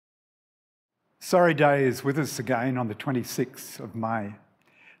Sorry Day is with us again on the 26th of May.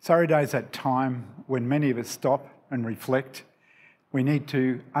 Sorry Day is that time when many of us stop and reflect. We need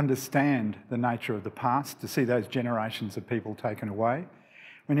to understand the nature of the past to see those generations of people taken away.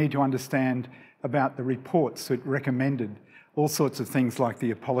 We need to understand about the reports that recommended all sorts of things like the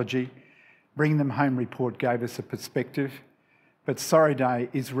apology. Bring Them Home report gave us a perspective, but Sorry Day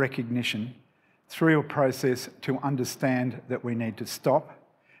is recognition through a process to understand that we need to stop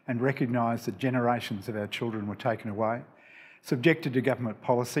and recognise that generations of our children were taken away, subjected to government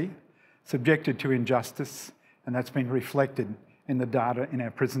policy, subjected to injustice, and that's been reflected in the data in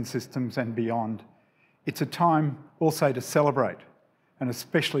our prison systems and beyond. It's a time also to celebrate, and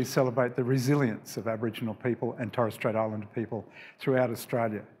especially celebrate the resilience of Aboriginal people and Torres Strait Islander people throughout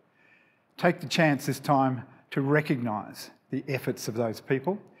Australia. Take the chance this time to recognise the efforts of those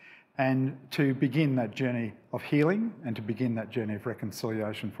people and to begin that journey of healing and to begin that journey of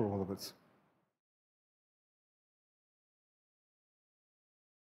reconciliation for all of us.